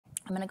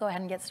I'm gonna go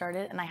ahead and get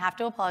started, and I have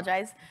to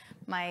apologize.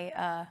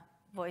 My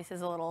voice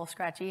is a little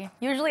scratchy.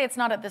 Usually it's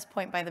not at this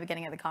point by the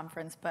beginning of the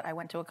conference, but I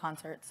went to a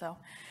concert, so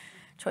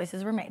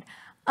choices were made.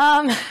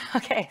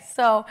 Okay,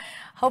 so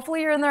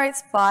hopefully you're in the right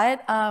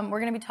spot.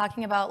 We're gonna be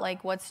talking about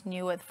like what's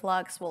new with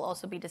Flux. We'll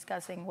also be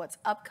discussing what's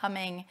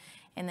upcoming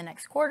in the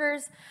next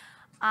quarters.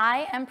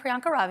 I am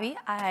Priyanka Ravi.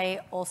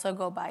 I also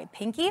go by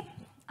Pinky.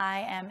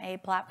 I am a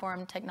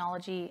platform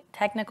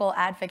technical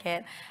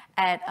advocate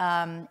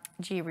at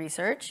G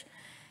Research.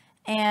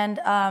 And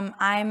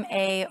I'm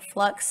a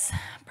Flux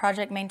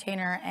project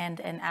maintainer and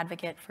an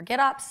advocate for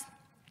GitOps.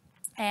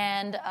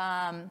 And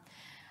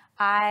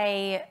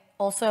I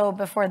also,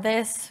 before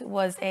this,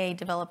 was a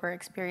developer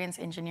experience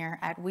engineer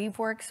at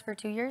Weaveworks for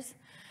 2 years.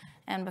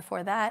 And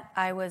before that,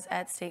 I was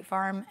at State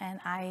Farm, and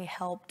I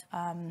helped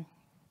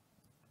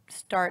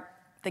start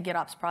the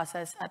GitOps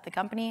process at the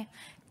company,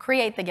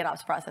 create the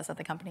GitOps process at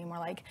the company, more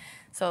like.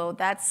 So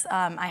that's,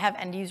 I have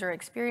end user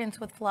experience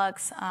with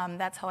Flux.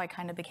 That's how I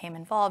kind of became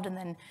involved and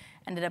then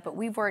ended up at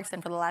Weaveworks.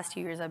 And for the last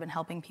 2 years, I've been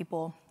helping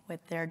people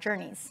with their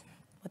journeys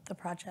with the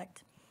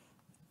project.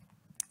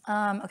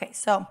 Okay,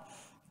 so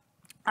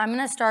I'm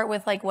gonna start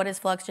with like, what is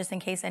Flux, just in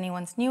case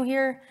anyone's new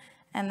here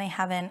and they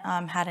haven't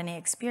had any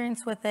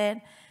experience with it.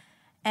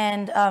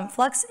 And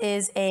Flux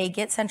is a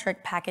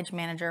Git-centric package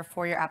manager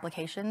for your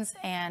applications,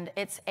 and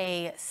it's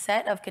a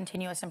set of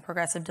continuous and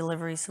progressive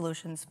delivery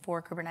solutions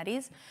for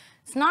Kubernetes.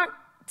 It's not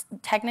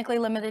technically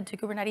limited to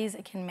Kubernetes.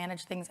 It can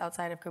manage things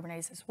outside of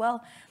Kubernetes as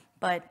well,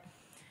 but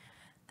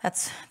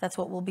that's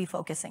what we'll be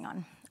focusing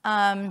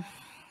on.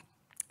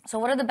 So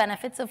what are the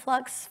benefits of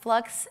Flux?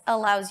 Flux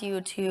allows you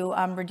to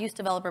reduce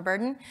developer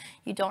burden.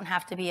 You don't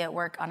have to be at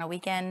work on a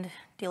weekend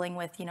dealing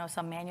with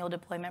some manual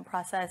deployment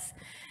process.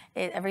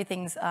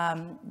 Everything's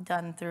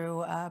done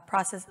through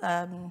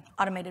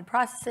automated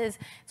processes.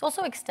 It's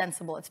also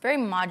extensible. It's very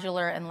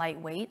modular and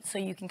lightweight, so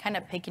you can kind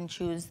of pick and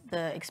choose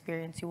the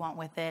experience you want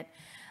with it.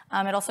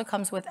 It also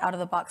comes with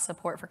out-of-the-box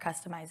support for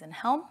Kustomize and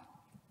Helm,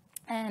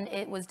 and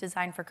it was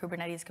designed for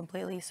Kubernetes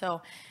completely,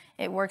 so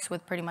it works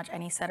with pretty much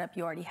any setup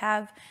you already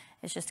have.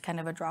 It's just kind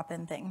of a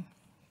drop-in thing.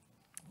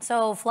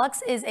 So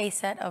Flux is a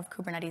set of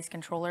Kubernetes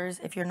controllers.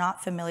 If you're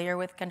not familiar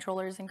with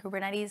controllers in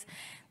Kubernetes,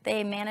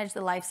 they manage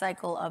the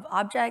lifecycle of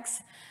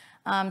objects,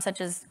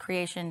 such as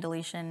creation,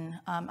 deletion,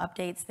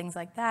 updates, things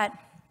like that.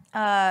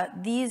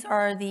 These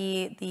are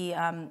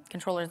the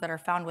controllers that are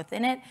found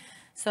within it.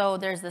 So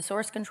there's the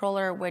source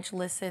controller, which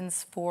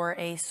listens for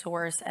a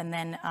source and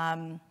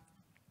then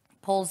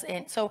pulls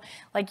in. So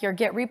like your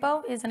Git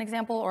repo is an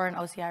example, or an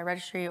OCI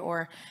registry,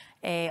 or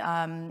a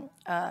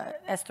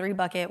S3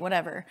 bucket,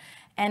 whatever.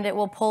 And it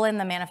will pull in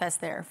the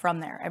manifest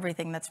from there,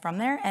 everything that's from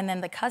there. And then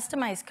the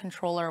Kustomize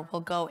controller will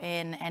go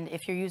in, and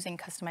if you're using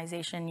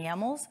customization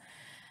YAMLs,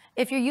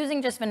 if you're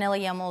using just vanilla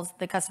YAMLs,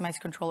 the Kustomize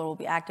controller will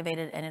be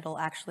activated and it'll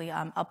actually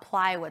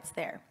apply what's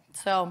there.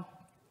 So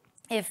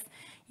if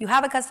you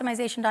have a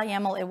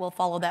customization.yaml, it will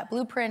follow that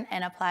blueprint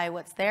and apply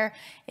what's there.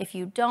 If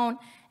you don't,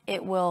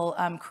 it will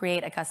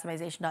create a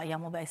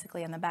customization.yaml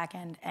basically in the back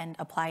end and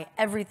apply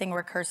everything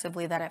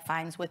recursively that it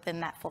finds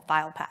within that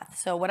file path.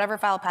 So whatever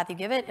file path you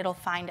give it, it'll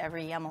find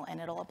every YAML and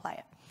it'll apply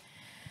it.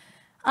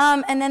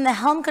 And then the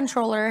Helm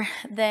controller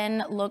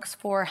then looks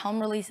for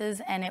Helm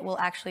releases, and it will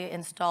actually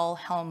install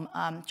Helm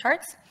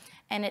charts,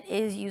 and it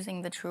is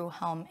using the true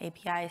Helm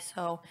API.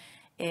 So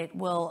it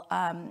will,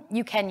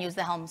 you can use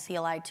the Helm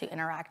CLI to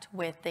interact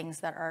with things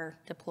that are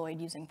deployed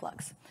using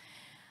Flux.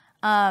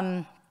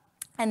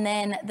 And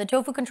then the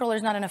Tofu controller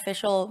is not an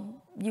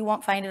official, you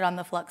won't find it on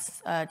the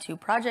Flux 2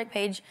 project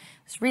page.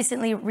 It's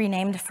recently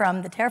renamed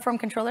from the Terraform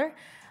controller,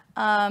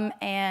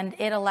 and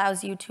it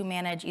allows you to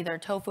manage either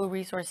Tofu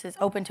resources,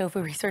 open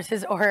Tofu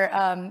resources, or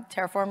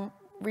Terraform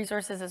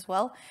resources as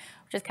well,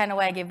 which is kind of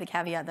why I gave the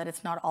caveat that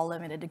it's not all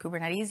limited to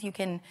Kubernetes. You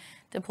can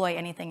deploy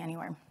anything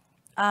anywhere.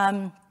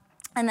 And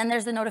then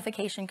there's the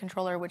notification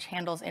controller, which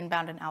handles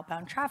inbound and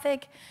outbound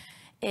traffic.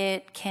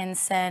 It can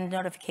send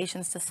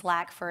notifications to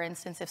Slack, for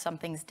instance, if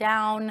something's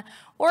down,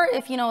 or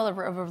if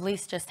a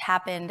release just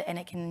happened, and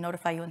it can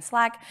notify you in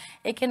Slack.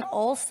 It can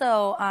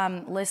also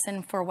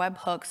listen for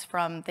webhooks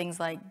from things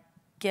like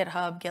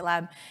GitHub,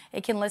 GitLab.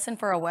 It can listen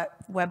for a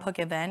webhook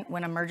event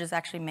when a merge is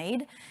actually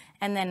made,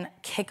 and then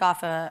kick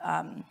off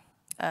a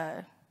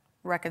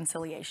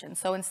reconciliation.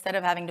 So instead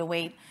of having to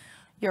wait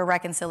your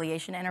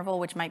reconciliation interval,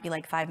 which might be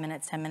like 5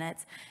 minutes, 10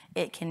 minutes,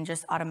 it can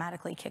just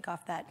automatically kick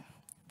off that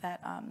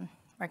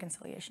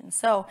reconciliation.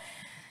 So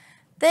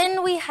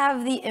then we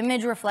have the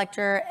image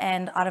reflector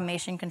and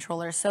automation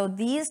controller. So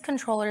these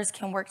controllers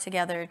can work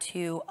together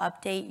to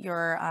update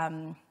your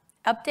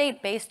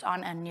update based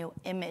on a new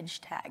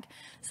image tag.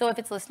 So if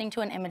it's listening to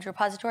an image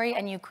repository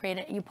and you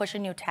push a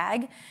new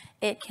tag,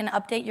 it can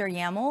update your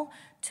YAML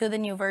to the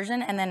new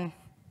version, and then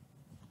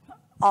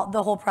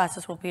the whole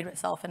process will repeat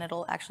itself, and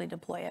it'll actually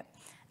deploy it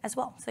as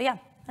well. So yeah,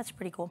 that's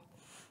pretty cool.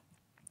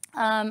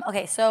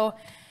 Okay, so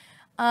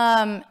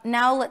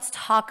now let's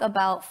talk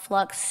about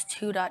Flux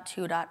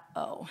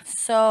 2.2.0.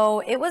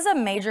 So it was a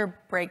major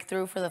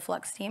breakthrough for the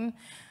Flux team.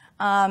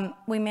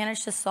 We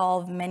managed to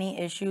solve many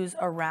issues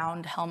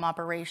around Helm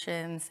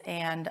operations,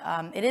 and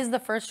it is the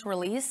first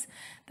release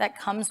that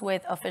comes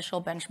with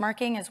official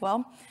benchmarking as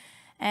well.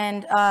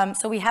 And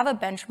so we have a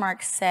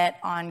benchmark set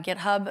on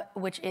GitHub,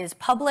 which is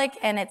public,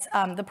 and it's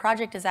the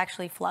project is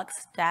actually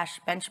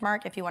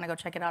Flux-benchmark if you want to go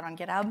check it out on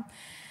GitHub.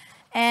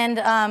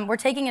 And we're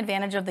taking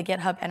advantage of the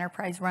GitHub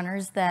Enterprise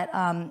runners that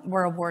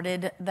were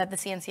awarded, that the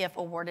CNCF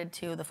awarded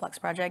to the Flux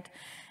project.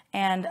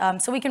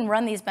 And so we can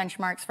run these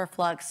benchmarks for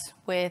Flux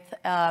with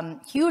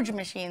huge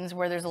machines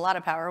where there's a lot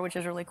of power, which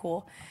is really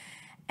cool.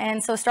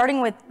 And so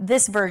starting with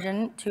this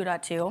version,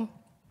 2.2,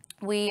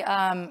 we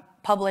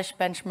publish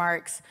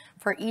benchmarks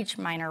for each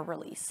minor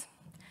release.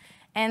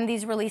 And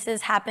these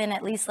releases happen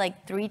at least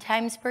like 3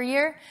 times per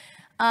year.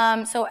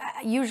 So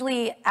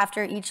usually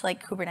after each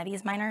like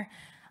Kubernetes minor.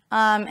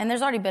 And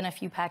there's already been a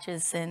few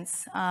patches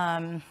since.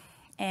 So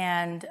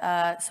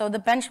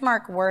the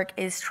benchmark work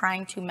is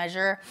trying to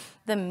measure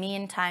the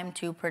mean time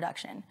to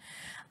production.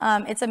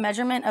 It's a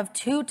measurement of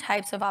 2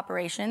 types of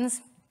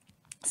operations.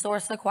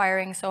 Source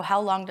acquiring, so how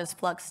long does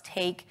Flux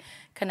take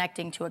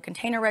connecting to a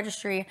container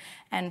registry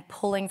and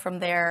pulling from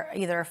there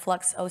either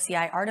Flux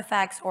OCI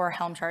artifacts or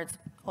Helm charts,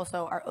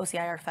 also our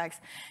OCI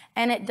artifacts.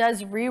 And it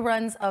does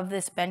reruns of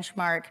this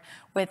benchmark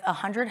with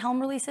 100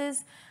 Helm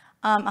releases,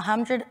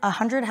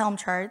 100 Helm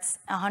charts,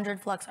 100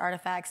 Flux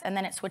artifacts, and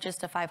then it switches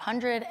to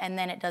 500, and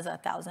then it does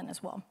 1,000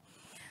 as well.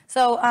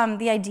 So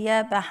the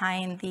idea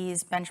behind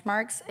these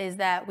benchmarks is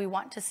that we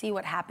want to see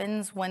what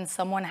happens when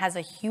someone has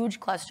a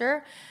huge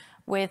cluster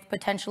with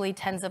potentially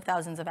tens of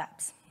thousands of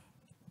apps.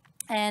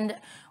 And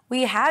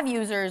we have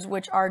users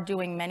which are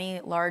doing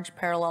many large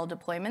parallel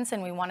deployments,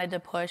 and we wanted to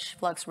push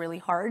Flux really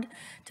hard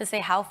to say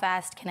how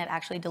fast can it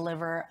actually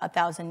deliver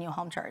 1,000 new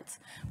Helm charts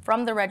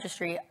from the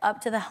registry up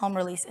to the Helm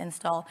release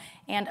install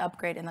and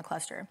upgrade in the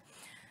cluster.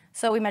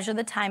 So we measure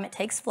the time it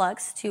takes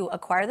Flux to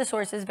acquire the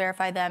sources,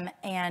 verify them,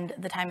 and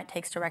the time it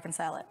takes to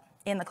reconcile it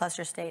in the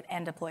cluster state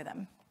and deploy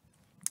them.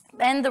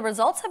 And the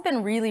results have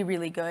been really,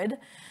 really good.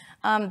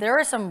 There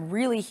are some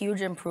really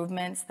huge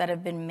improvements that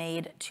have been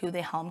made to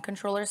the Helm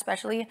controller,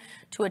 especially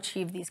to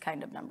achieve these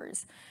kind of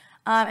numbers.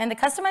 And the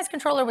customized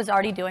controller was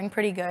already doing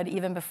pretty good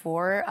even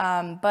before,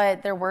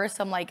 but there were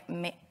some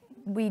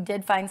we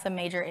did find some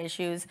major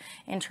issues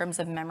in terms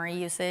of memory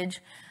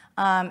usage.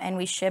 And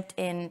we shipped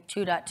in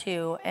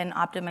 2.2 an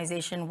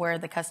optimization where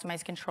the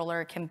customized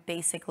controller can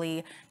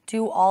basically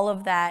do all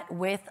of that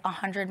with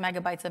 100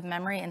 megabytes of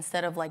memory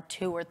instead of like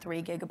 2 or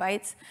 3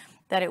 gigabytes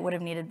that it would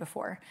have needed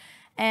before.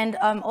 And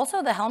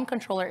also the Helm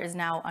controller is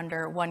now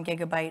under 1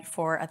 gigabyte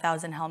for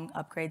 1,000 Helm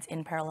upgrades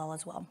in parallel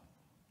as well.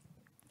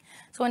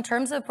 So in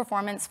terms of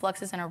performance,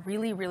 Flux is in a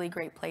really, really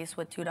great place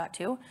with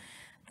 2.2.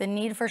 The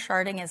need for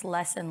sharding is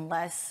less and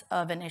less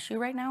of an issue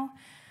right now.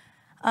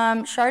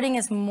 Sharding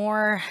is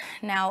more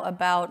now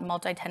about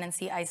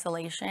multi-tenancy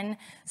isolation.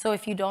 So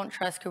if you don't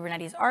trust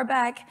Kubernetes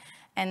RBAC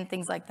and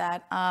things like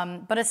that,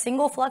 but a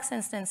single Flux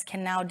instance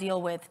can now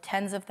deal with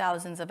tens of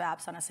thousands of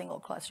apps on a single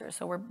cluster.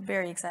 So we're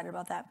very excited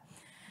about that.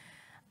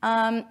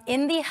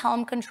 In the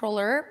Helm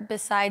controller,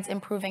 besides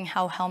improving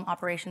how Helm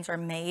operations are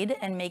made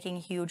and making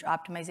huge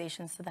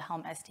optimizations to the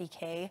Helm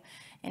SDK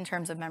in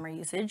terms of memory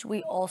usage,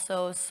 we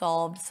also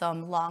solved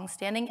some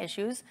long-standing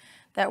issues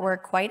that were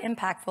quite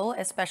impactful,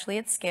 especially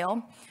at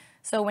scale.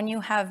 So when you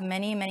have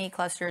many, many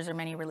clusters or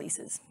many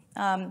releases.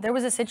 There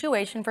was a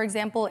situation, for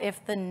example,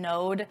 if the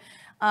node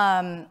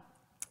where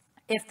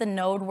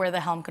the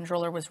Helm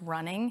controller was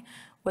running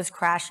was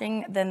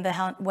crashing, then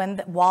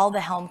while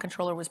the Helm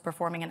controller was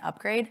performing an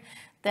upgrade,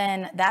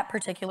 then that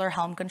particular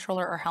Helm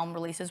controller or Helm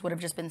releases would have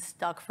just been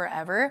stuck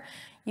forever.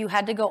 You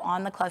had to go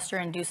on the cluster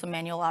and do some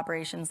manual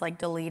operations like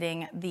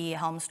deleting the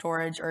Helm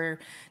storage or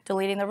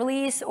deleting the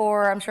release,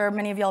 or I'm sure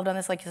many of y'all have done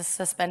this, like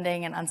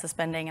suspending and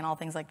unsuspending and all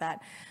things like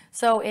that.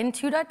 So in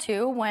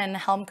 2.2, when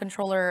Helm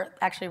controller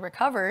actually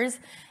recovers,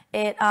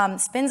 it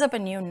spins up a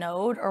new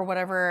node or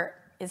whatever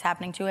is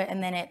happening to it,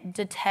 and then it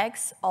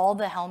detects all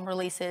the Helm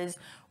releases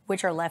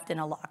which are left in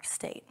a locked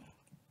state.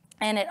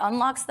 And it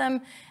unlocks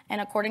them,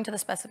 and according to the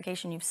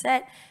specification you've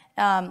set,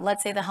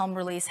 let's say the Helm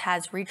release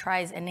has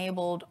retries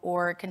enabled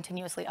or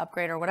continuously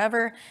upgrade or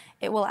whatever,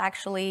 it will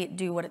actually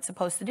do what it's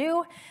supposed to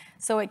do,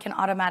 so it can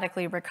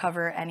automatically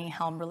recover any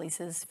Helm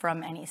releases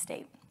from any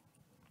state.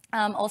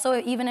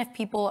 Also, even if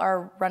people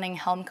are running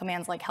Helm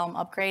commands like Helm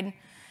upgrade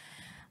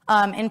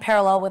in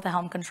parallel with the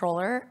Helm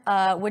controller,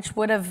 which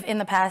would have in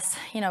the past,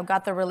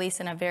 got the release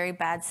in a very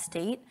bad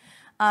state,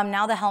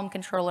 now the Helm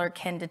controller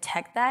can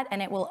detect that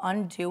and it will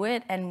undo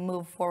it and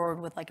move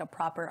forward with like a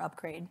proper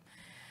upgrade.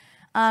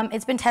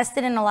 It's been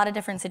tested in a lot of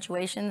different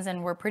situations,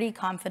 and we're pretty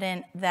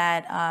confident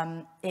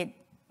that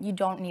you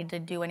don't need to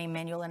do any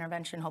manual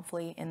intervention,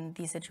 hopefully, in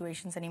these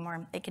situations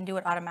anymore. It can do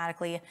it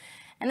automatically.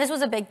 And this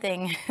was a big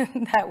thing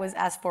that was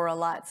asked for a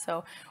lot,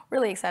 so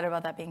really excited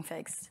about that being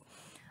fixed.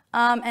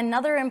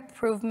 Another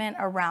improvement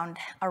around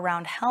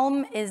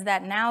Helm is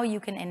that now you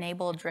can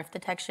enable drift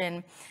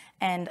detection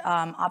and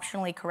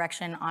optionally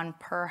correction on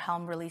per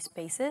Helm release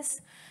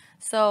basis.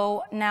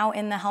 So now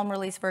in the Helm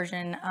release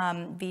version,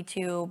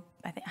 V2,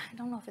 I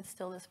don't know if it's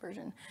still this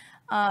version,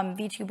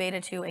 V2 Beta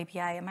 2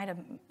 API, it might have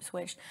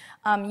switched.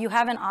 You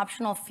have an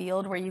optional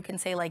field where you can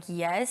say like,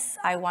 yes,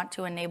 I want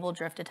to enable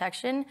drift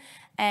detection,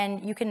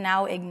 and you can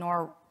now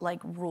ignore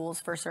like rules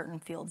for certain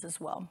fields as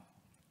well.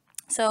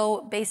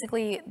 So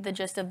basically the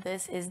gist of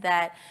this is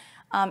that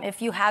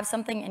if you have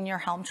something in your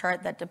Helm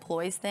chart that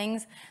deploys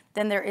things,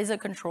 then there is a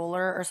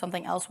controller or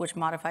something else which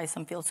modifies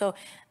some fields. So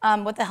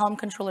what the Helm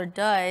controller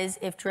does,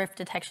 if drift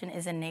detection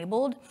is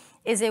enabled,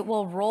 is it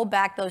will roll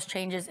back those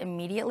changes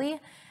immediately.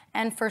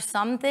 And for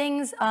some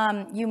things,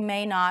 you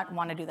may not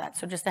want to do that.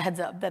 So just a heads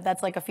up,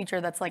 that's like a feature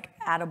that's like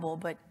addable,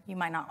 but you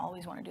might not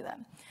always want to do that.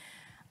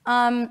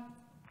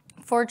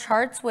 For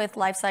charts with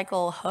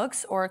lifecycle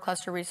hooks or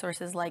cluster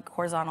resources like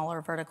horizontal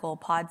or vertical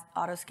pod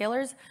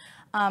autoscalers,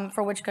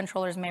 for which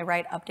controllers may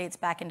write updates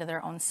back into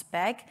their own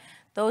spec,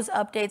 those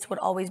updates would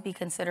always be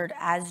considered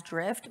as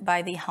drift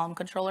by the Helm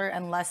controller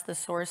unless the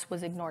source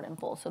was ignored in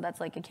full. So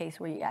that's like a case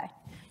where you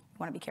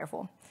want to be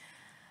careful.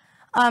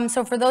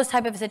 So for those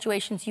type of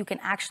situations, you can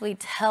actually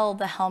tell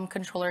the Helm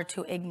controller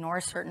to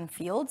ignore certain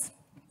fields.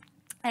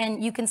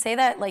 And you can say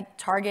that like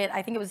target,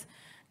 I think it was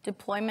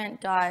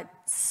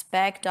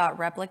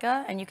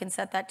deployment.spec.replica, and you can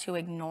set that to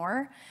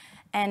ignore,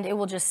 and it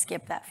will just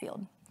skip that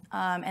field.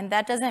 And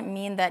that doesn't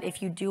mean that if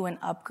you do an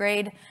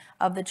upgrade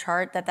of the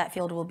chart that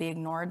field will be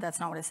ignored. That's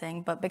not what it's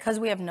saying. But because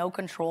we have no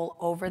control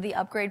over the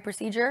upgrade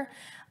procedure,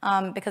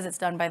 because it's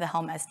done by the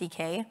Helm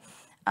SDK,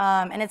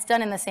 and it's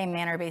done in the same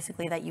manner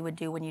basically that you would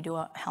do when you do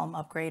a Helm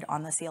upgrade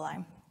on the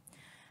CLI.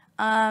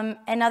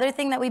 Another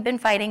thing that we've been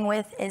fighting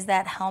with is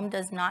that Helm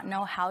does not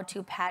know how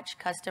to patch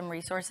custom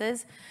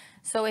resources.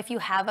 So if you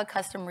have a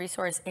custom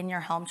resource in your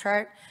Helm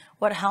chart,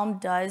 what Helm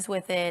does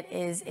with it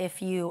is if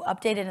you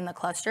update it in the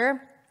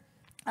cluster,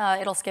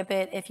 it'll skip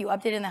it. If you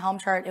update it in the Helm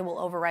chart, it will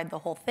override the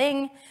whole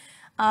thing.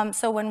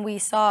 So when we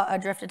saw a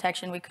drift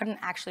detection, we couldn't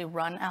actually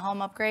run a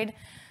Helm upgrade.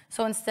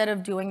 So instead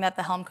of doing that,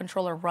 the Helm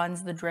controller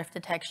runs the drift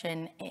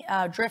detection,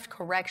 drift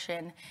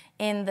correction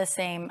in the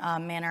same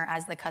manner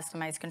as the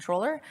customized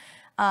controller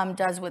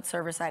does with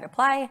server-side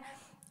apply.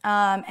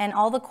 And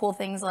all the cool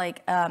things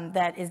like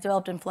that is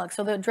developed in Flux.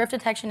 So the drift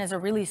detection is a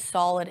really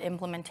solid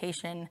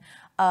implementation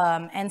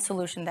and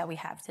solution that we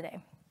have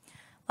today.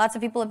 Lots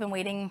of people have been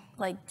waiting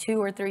like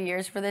 2 or 3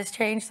 years for this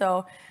change,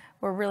 so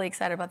we're really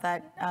excited about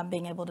that,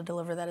 being able to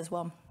deliver that as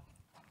well.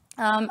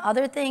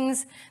 Other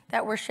things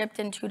that were shipped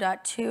in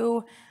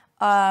 2.2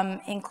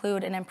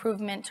 include an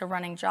improvement to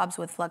running jobs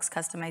with Flux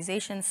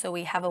customization. So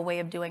we have a way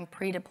of doing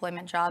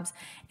pre-deployment jobs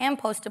and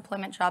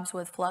post-deployment jobs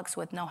with Flux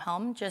with no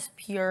Helm, just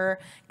pure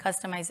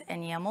customized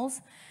and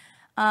YAMLs.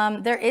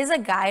 There is a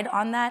guide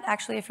on that,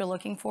 actually, if you're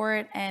looking for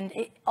it. And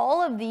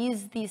all of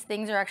these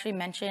things are actually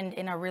mentioned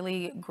in a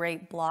really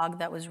great blog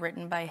that was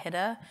written by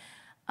Hida.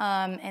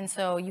 And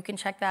so you can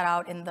check that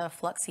out in the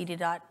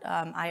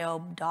fluxcd.io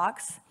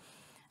docs.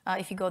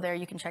 If you go there,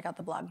 you can check out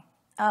the blog.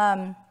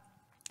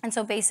 And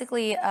so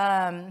basically,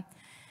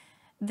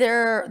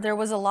 there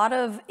was a lot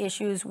of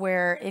issues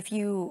where if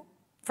you,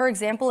 for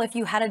example, if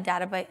you had a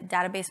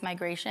database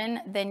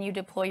migration, then you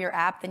deploy your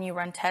app, then you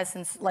run tests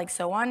and like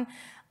so on.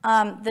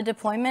 The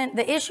deployment,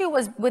 the issue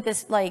was with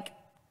this, like,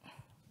 I'm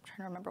trying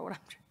to remember what I'm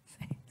trying to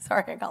say.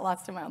 Sorry, I got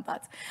lost in my own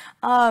thoughts.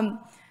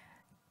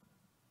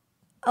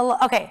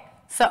 Okay,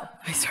 so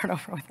let me start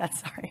over with that,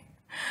 sorry.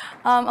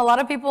 A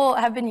lot of people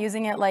have been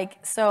using it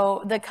like,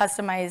 so the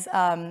customized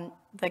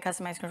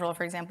controller,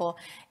 for example,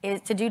 is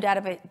to do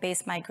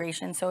database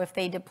migration. So if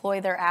they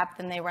deploy their app,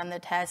 then they run the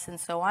tests and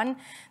so on.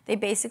 They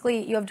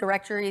basically, you have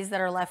directories that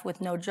are left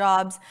with no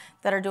jobs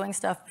that are doing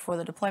stuff before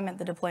the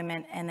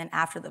deployment, and then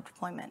after the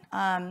deployment.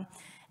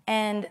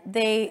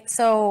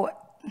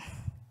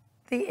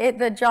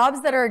 The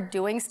jobs that are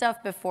doing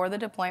stuff before the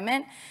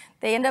deployment,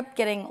 they end up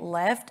getting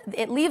left.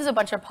 It leaves a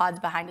bunch of pods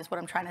behind is what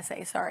I'm trying to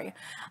say, sorry.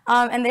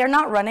 And they're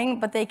not running,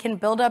 but they can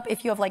build up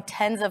if you have like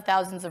tens of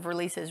thousands of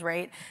releases,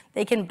 right?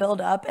 They can build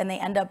up and they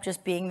end up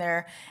just being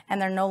there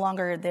and they're no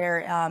longer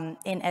there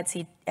in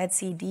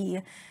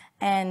etcd.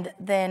 And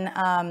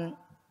then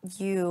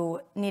you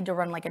need to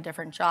run like a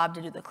different job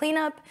to do the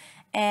cleanup.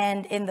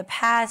 And in the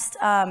past,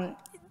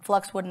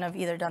 Flux wouldn't have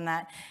either done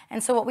that.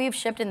 And so what we've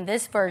shipped in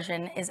this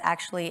version is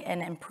actually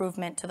an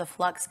improvement to the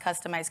Flux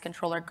customized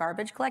controller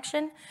garbage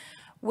collection,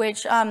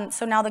 which,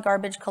 so now the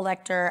garbage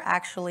collector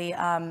actually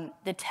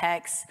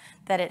detects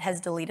that it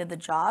has deleted the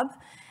job.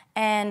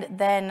 And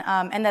then,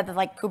 and that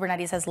like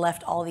Kubernetes has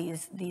left all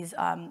these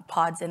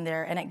pods in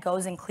there and it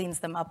goes and cleans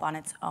them up on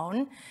its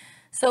own.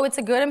 So it's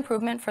a good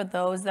improvement for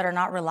those that are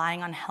not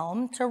relying on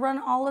Helm to run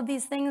all of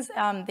these things.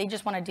 They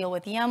just want to deal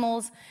with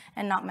YAMLs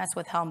and not mess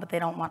with Helm, but they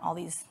don't want all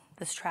this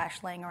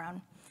trash laying around.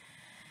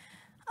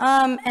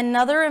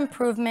 Another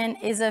improvement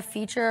is a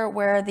feature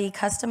where the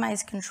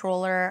customized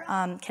controller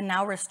can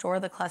now restore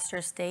the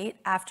cluster state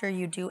after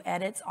you do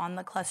edits on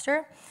the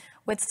cluster,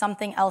 with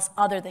something else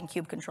other than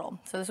kube control.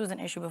 So this was an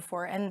issue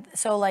before. And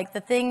so like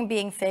the thing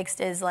being fixed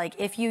is like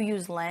if you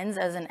use Lens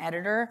as an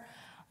editor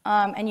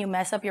and you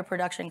mess up your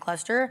production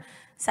cluster,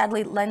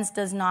 sadly Lens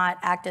does not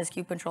act as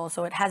kube control.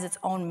 So it has its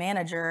own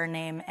manager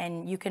name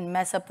and you can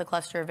mess up the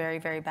cluster very,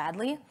 very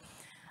badly.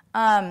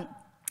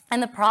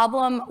 And the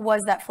problem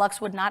was that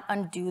Flux would not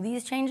undo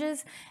these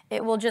changes.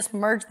 It will just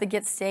merge the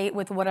git state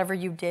with whatever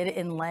you did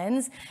in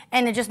Lens,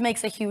 and it just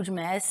makes a huge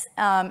mess,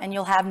 and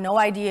you'll have no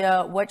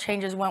idea what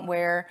changes went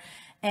where,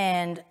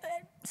 and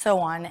so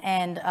on.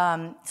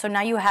 And so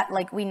now you have,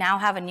 like, we now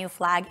have a new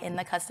flag in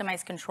the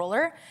customized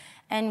controller,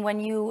 and when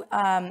you,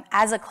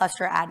 as a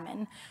cluster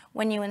admin,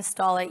 when you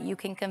install it, you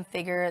can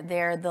configure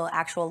there the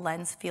actual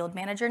Lens field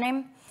manager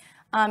name.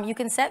 You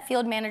can set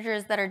field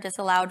managers that are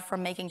disallowed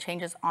from making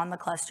changes on the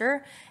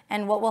cluster.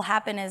 And what will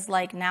happen is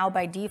like now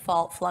by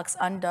default, Flux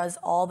undoes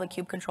all the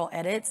kube control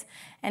edits.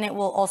 And it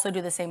will also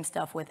do the same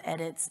stuff with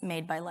edits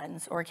made by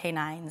Lens or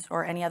K9s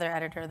or any other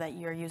editor that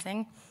you're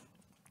using.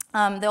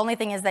 The only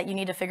thing is that you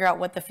need to figure out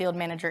what the field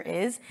manager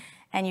is.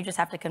 And you just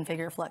have to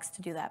configure Flux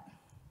to do that.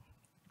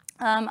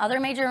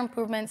 Other major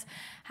improvements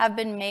have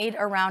been made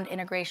around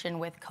integration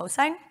with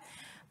Cosign.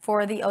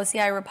 For the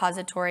OCI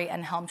repository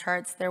and Helm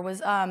charts, there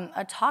was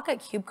a talk at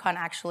KubeCon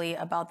actually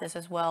about this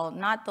as well.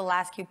 Not the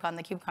last KubeCon,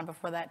 the KubeCon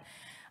before that.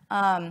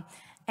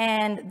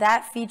 And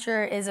that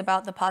feature is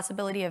about the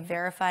possibility of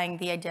verifying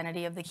the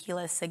identity of the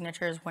keyless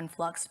signatures when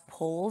Flux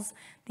pulls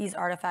these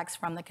artifacts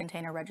from the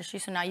container registry.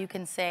 So now you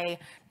can say,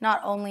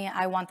 not only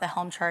I want the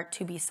Helm chart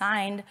to be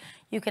signed,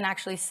 you can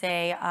actually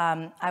say,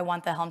 I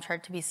want the Helm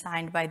chart to be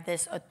signed by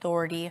this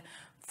authority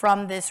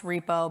from this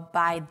repo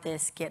by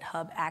this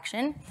GitHub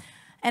action.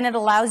 And it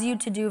allows you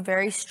to do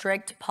very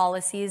strict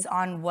policies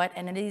on what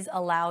entities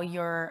allow you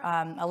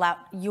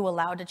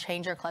to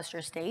change your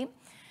cluster state.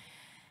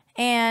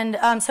 And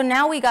so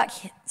now we got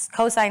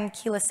Cosign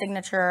keyless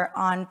signature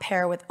on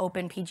pair with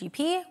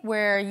OpenPGP,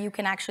 where you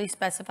can actually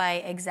specify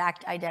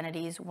exact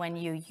identities when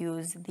you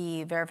use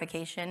the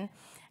verification.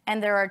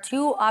 And there are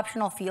 2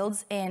 optional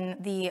fields in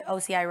the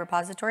OCI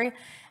repository,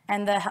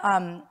 and the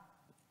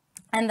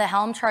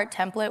Helm chart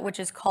template, which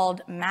is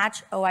called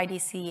match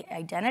OIDC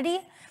identity.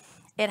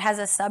 It has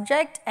a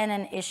subject and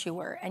an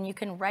issuer, and you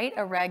can write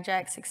a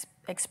regex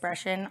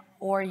expression,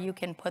 or you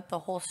can put the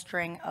whole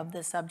string of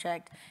the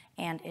subject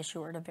and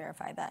issuer to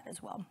verify that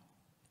as well.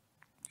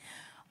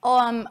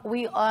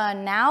 We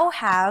now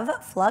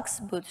have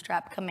Flux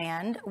Bootstrap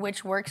command,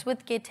 which works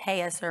with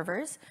Gitea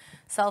servers,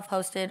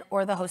 self-hosted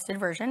or the hosted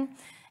version.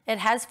 It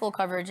has full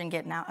coverage in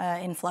Git now,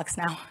 in Flux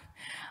now.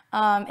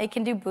 It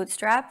can do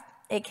Bootstrap.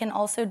 It can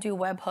also do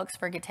webhooks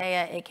for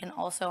Gitea. It can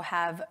also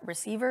have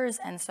receivers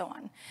and so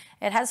on.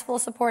 It has full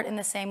support in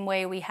the same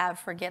way we have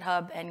for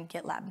GitHub and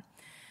GitLab.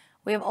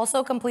 We have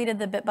also completed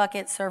the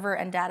Bitbucket server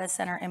and data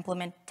center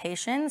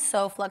implementation,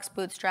 so Flux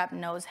Bootstrap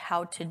knows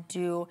how to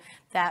do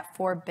that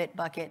for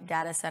Bitbucket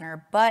data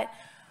center, but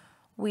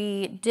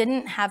we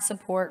didn't have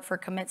support for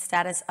commit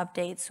status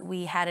updates.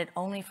 We had it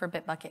only for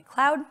Bitbucket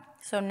Cloud.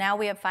 So now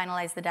we have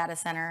finalized the data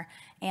center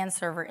and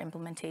server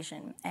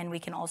implementation, and we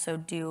can also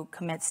do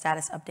commit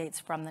status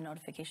updates from the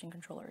notification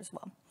controller as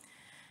well.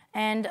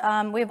 And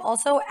we've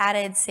also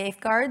added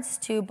safeguards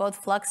to both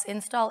Flux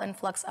install and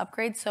Flux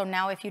upgrade. So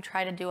now if you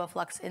try to do a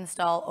Flux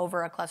install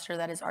over a cluster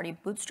that is already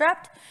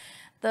bootstrapped,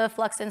 the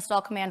Flux install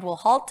command will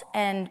halt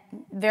and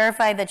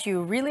verify that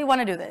you really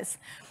want to do this.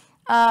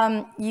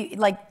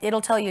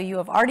 It'll tell you you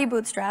have already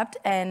bootstrapped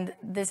and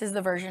this is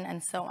the version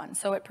and so on.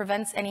 So it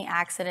prevents any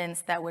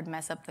accidents that would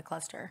mess up the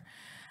cluster.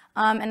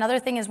 Another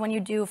thing is when you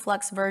do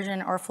Flux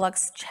version or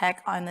Flux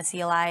check on the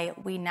CLI,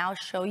 we now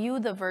show you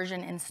the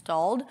version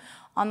installed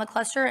on the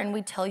cluster and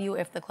we tell you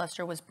if the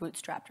cluster was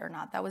bootstrapped or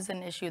not. That was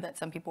an issue that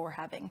some people were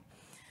having.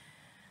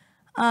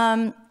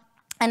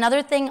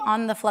 Another thing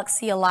on the Flux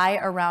CLI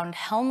around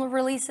Helm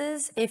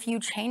releases, if you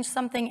change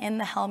something in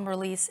the Helm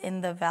release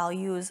in the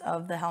values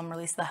of the Helm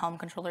release, the Helm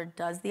controller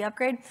does the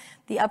upgrade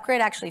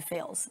actually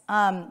fails.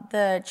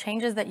 The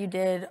changes that you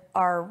did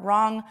are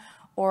wrong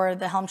or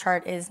the Helm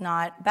chart is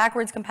not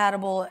backwards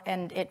compatible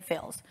and it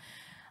fails.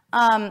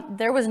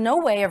 There was no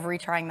way of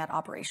retrying that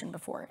operation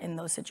before in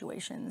those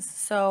situations.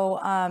 So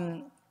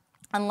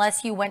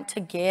unless you went to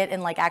Git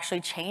and like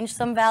actually changed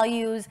some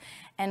values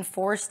and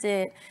forced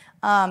it,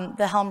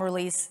 the Helm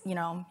release, you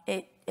know,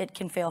 it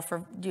can fail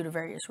due to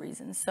various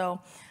reasons. So,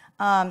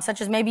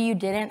 such as maybe you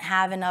didn't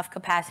have enough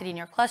capacity in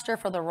your cluster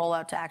for the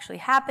rollout to actually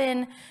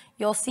happen.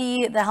 You'll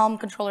see the Helm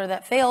controller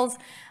that fails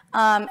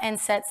and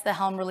sets the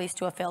Helm release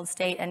to a failed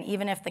state. And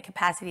even if the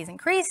capacity is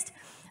increased,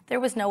 there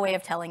was no way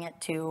of telling it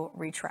to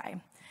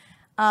retry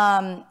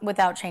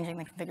without changing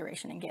the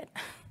configuration in Git.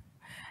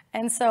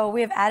 And so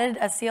we have added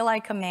a CLI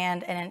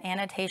command and an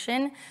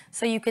annotation,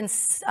 so you can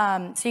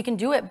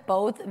do it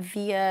both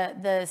via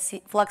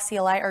the Flux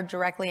CLI or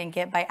directly in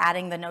Git by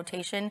adding the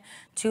notation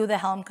to the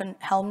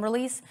Helm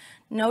release.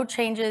 No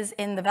changes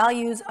in the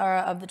values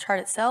of the chart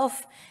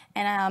itself,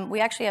 and we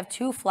actually have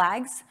 2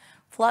 flags.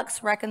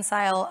 Flux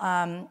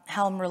reconcile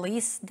Helm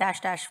release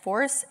 --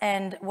 force,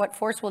 and what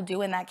force will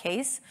do in that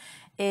case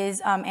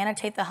is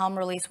annotate the Helm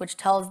release, which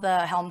tells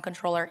the Helm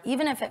controller,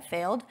 even if it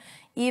failed,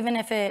 even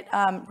if it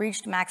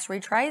reached max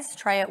retries,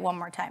 try it one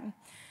more time.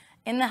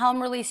 In the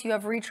Helm release, you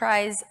have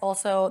retries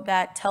also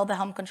that tell the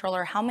Helm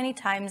controller how many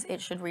times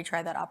it should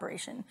retry that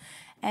operation.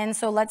 And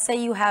so let's say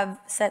you have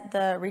set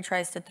the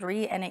retries to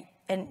 3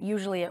 and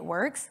usually it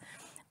works,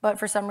 but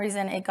for some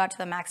reason it got to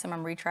the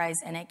maximum retries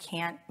and it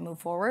can't move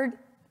forward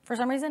for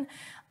some reason,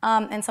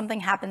 and something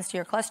happens to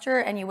your cluster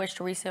and you wish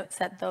to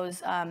reset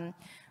those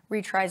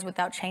retries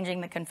without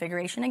changing the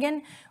configuration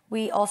again,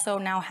 we also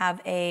now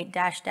have a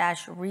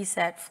 --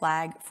 reset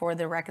flag for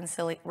the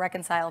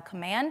reconcile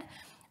command,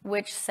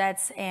 which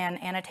sets an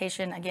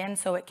annotation again,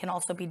 so it can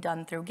also be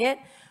done through Git,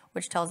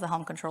 which tells the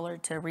Helm controller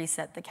to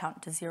reset the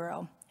count to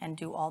 0 and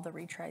do all the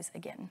retries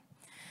again.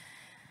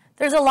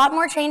 There's a lot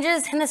more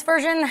changes in this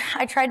version.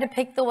 I tried to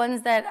pick the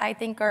ones that I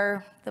think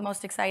are the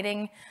most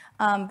exciting,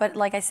 but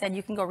like I said,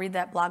 you can go read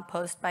that blog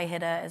post by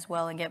Hida as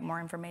well and get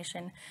more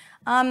information.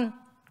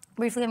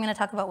 Briefly, I'm going to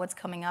talk about what's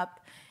coming up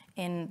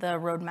in the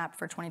roadmap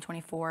for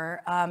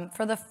 2024.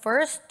 For the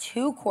first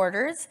 2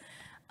 quarters,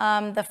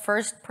 the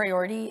first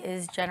priority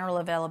is general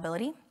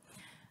availability.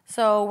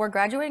 So we're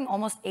graduating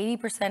almost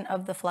 80%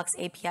 of the Flux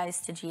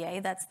APIs to GA.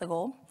 That's the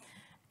goal.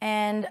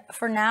 And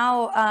for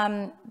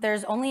now,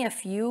 there's only a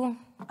few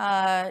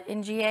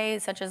in GA,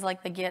 such as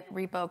like the Git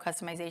repo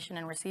customization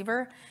and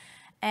receiver.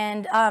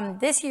 And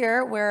this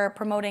year, we're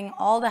promoting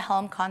all the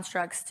Helm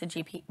constructs to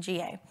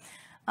GA.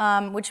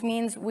 Which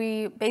means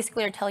we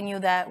basically are telling you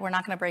that we're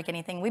not going to break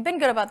anything. We've been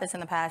good about this in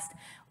the past,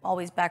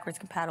 always backwards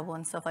compatible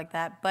and stuff like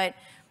that. But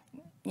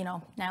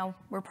now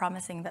we're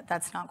promising that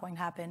that's not going to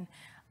happen.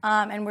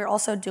 And we're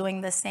also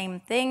doing the same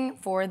thing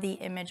for the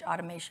image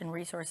automation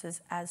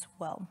resources as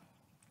well.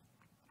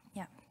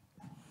 Yeah.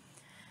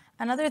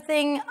 Another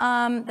thing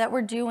that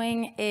we're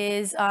doing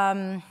is,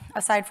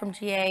 aside from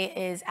GA,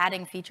 is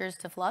adding features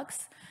to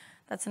Flux.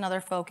 That's another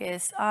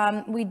focus.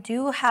 We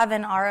do have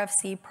an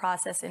RFC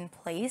process in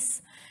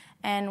place,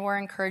 and we're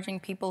encouraging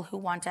people who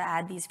want to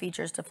add these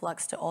features to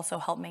Flux to also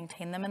help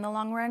maintain them in the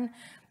long run,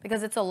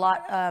 because it's a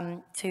lot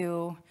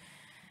to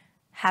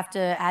have to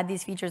add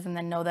these features and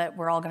then know that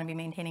we're all going to be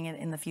maintaining it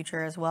in the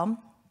future as well.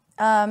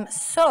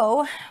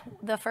 So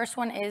the first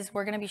one is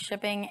we're going to be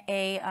shipping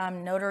a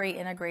notary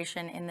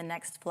integration in the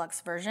next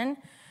Flux version.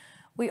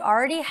 We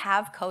already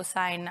have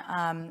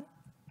cosign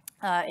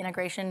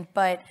integration,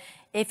 but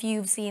if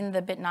you've seen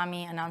the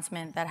Bitnami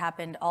announcement that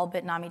happened, all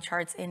Bitnami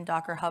charts in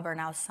Docker Hub are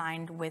now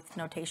signed with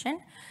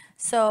notation.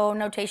 So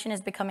notation is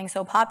becoming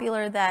so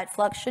popular that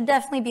Flux should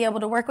definitely be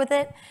able to work with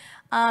it.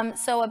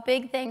 So a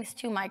big thanks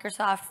to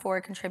Microsoft for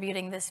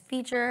contributing this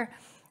feature.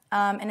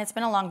 And it's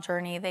been a long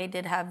journey. They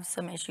did have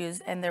some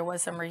issues and there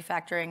was some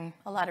refactoring,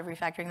 a lot of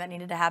refactoring that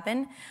needed to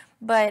happen.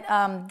 But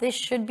this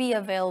should be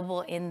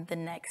available in the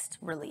next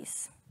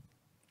release.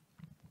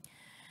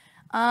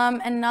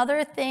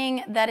 Another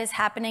thing that is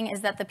happening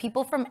is that the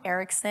people from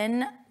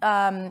Ericsson,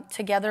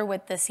 together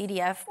with the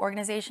CDF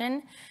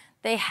organization,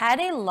 they had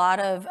a lot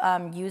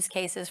of use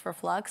cases for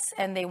Flux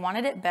and they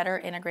wanted it better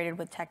integrated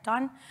with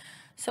Tekton.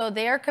 So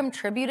they are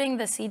contributing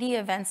the CD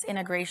events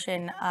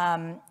integration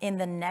in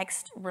the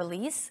next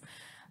release.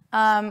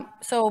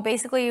 So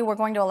basically, we're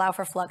going to allow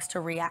for Flux to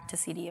react to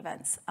CD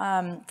events.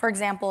 For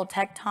example,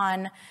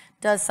 Tekton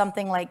does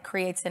something like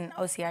creates an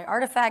OCI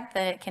artifact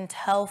that it can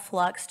tell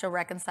Flux to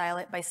reconcile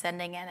it by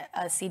sending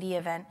a CD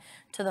event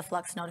to the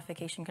Flux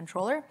notification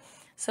controller.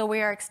 So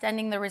we are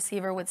extending the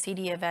receiver with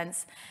CD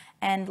events,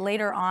 and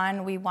later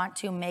on, we want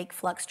to make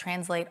Flux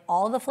translate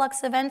all the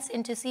Flux events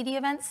into CD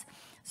events.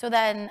 So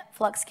then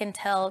Flux can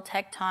tell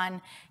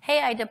Tekton,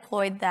 hey, I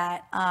deployed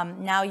that.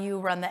 Now you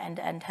run the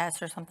end-to-end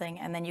test or something,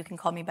 and then you can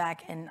call me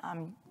back and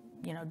I'm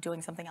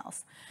doing something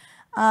else.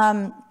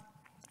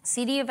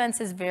 CD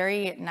events is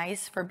very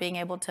nice for being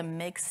able to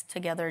mix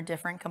together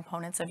different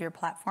components of your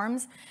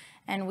platforms,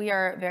 and we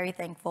are very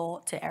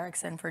thankful to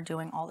Ericsson for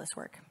doing all this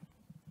work.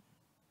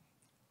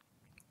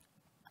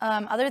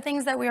 Other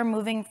things that we are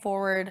moving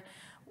forward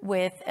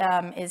with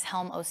is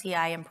Helm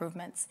OCI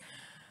improvements.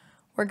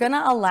 We're going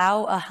to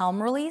allow a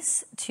Helm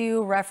release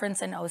to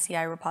reference an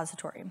OCI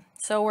repository.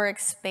 So we're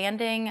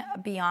expanding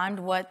beyond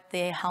what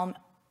Helm,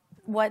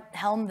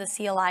 the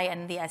CLI,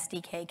 and the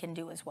SDK can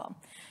do as well.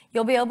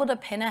 You'll be able to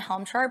pin a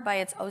Helm chart by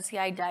its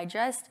OCI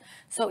digest.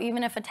 So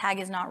even if a tag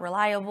is not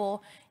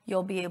reliable,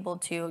 you'll be able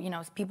to,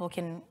 people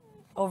can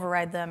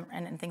override them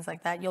and things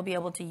like that. You'll be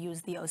able to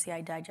use the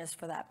OCI digest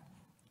for that.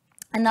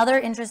 Another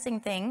interesting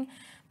thing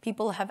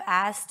people have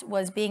asked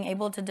was being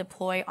able to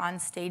deploy on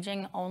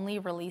staging only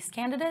release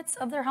candidates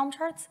of their Helm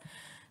charts.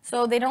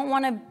 So they don't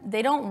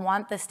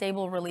want the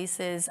stable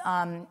releases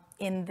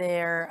in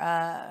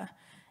their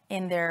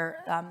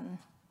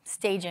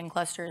staging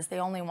clusters. They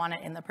only want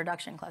it in the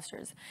production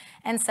clusters.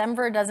 And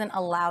Semver doesn't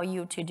allow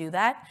you to do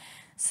that.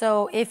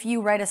 So if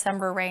you write a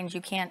Semver range,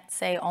 you can't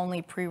say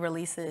only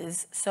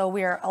pre-releases. So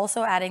we are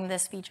also adding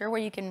this feature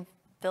where you can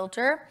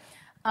filter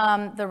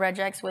the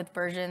regex with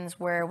versions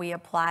where we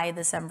apply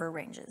the Semver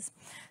ranges.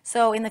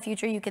 So in the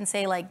future, you can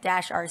say like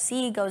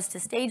 -rc goes to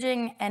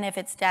staging, and if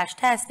it's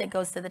 -test, it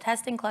goes to the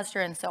testing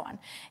cluster, and so on.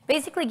 It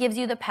basically gives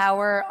you the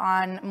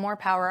more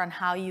power on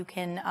how you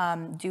can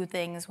do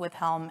things with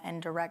Helm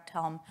and direct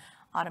Helm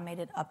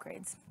automated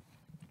upgrades.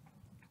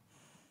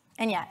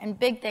 And yeah, and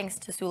big thanks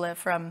to Sule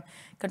from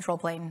Control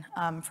Plane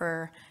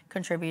for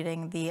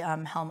contributing the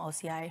Helm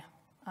OCI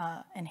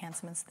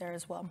enhancements there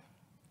as well.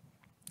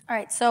 All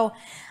right, so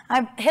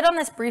I hit on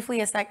this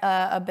briefly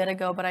a bit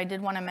ago, but I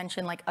did want to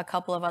mention like a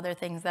couple of other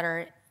things that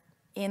are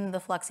in the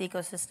Flux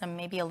ecosystem,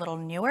 maybe a little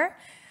newer.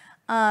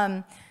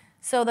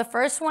 So the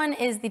first one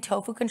is the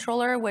Tofu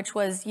controller, which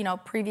was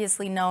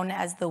previously known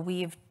as the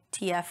Weave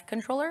TF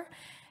controller.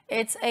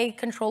 It's a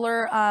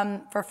controller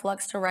for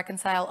Flux to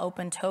reconcile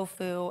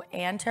OpenTofu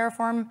and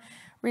Terraform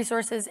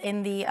resources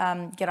in the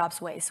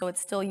GitOps way. So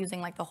it's still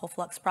using like the whole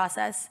Flux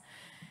process.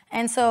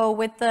 And so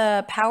with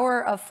the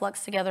power of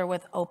Flux together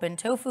with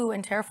OpenTofu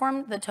and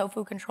Terraform, the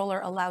Tofu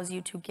controller allows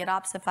you to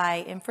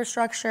GitOpsify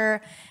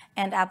infrastructure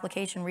and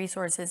application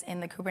resources in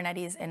the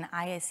Kubernetes and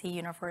ISC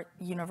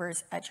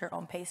universe at your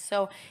own pace.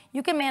 So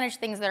you can manage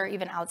things that are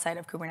even outside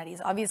of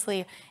Kubernetes.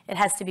 Obviously, it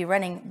has to be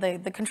running,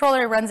 the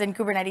controller runs in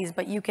Kubernetes,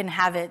 but you can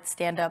have it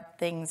stand up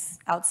things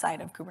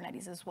outside of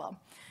Kubernetes as well,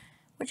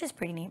 which is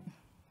pretty neat.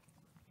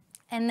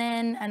 And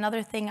then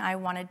another thing I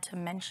wanted to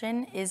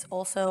mention is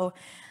also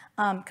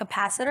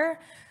Capacitor.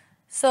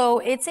 So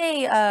it's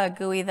a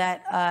GUI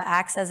that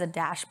acts as a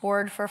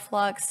dashboard for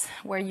Flux,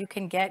 where you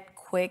can get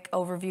quick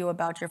overview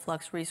about your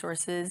Flux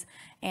resources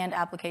and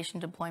application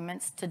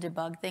deployments to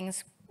debug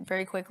things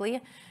very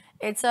quickly.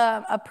 It's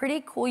a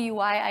pretty cool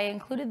UI. I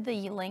included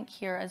the link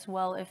here as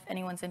well if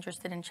anyone's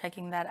interested in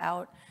checking that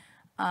out.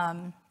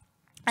 And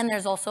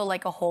there's also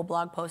like a whole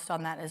blog post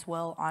on that as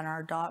well on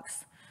our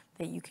docs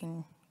that you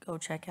can go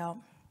check out.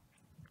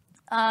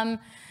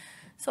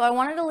 So I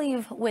wanted to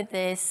leave with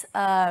this.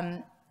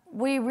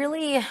 We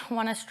really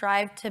want to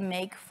strive to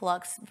make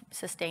Flux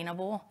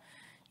sustainable.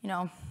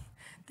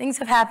 Things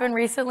have happened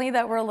recently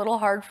that were a little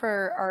hard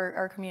for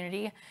our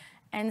community.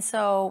 And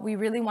so we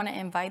really want to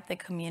invite the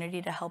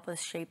community to help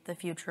us shape the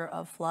future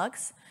of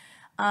Flux.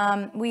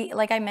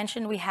 Like I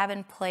mentioned, we have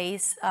in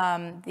place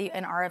an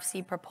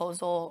RFC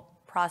proposal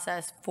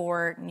process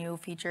for new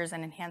features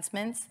and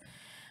enhancements.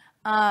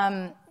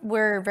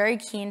 We're very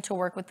keen to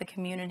work with the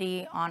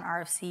community on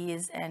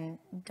RFCs and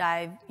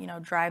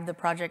drive the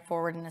project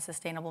forward in a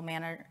sustainable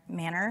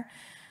manner.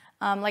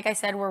 Like I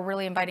said, we're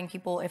really inviting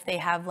people, if they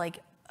have like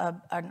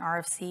an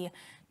RFC,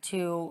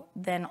 to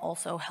then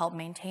also help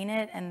maintain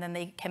it, and then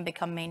they can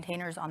become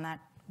maintainers on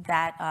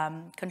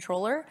that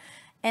controller.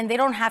 And they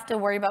don't have to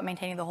worry about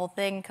maintaining the whole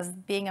thing, because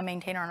being a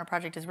maintainer on a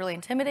project is really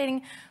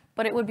intimidating,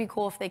 but it would be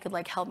cool if they could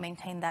like help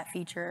maintain that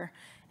feature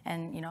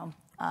and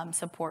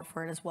support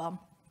for it as well.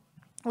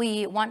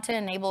 We want to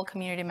enable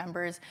community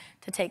members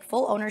to take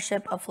full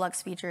ownership of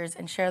Flux features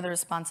and share the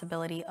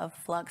responsibility of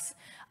Flux,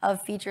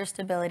 of feature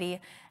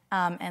stability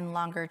and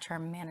longer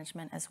term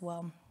management as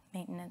well,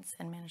 maintenance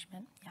and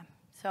management, yeah.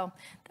 So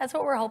that's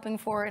what we're hoping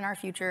for in our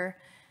future.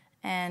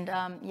 And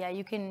yeah,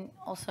 you can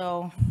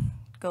also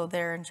go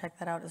there and check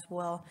that out as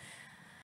well.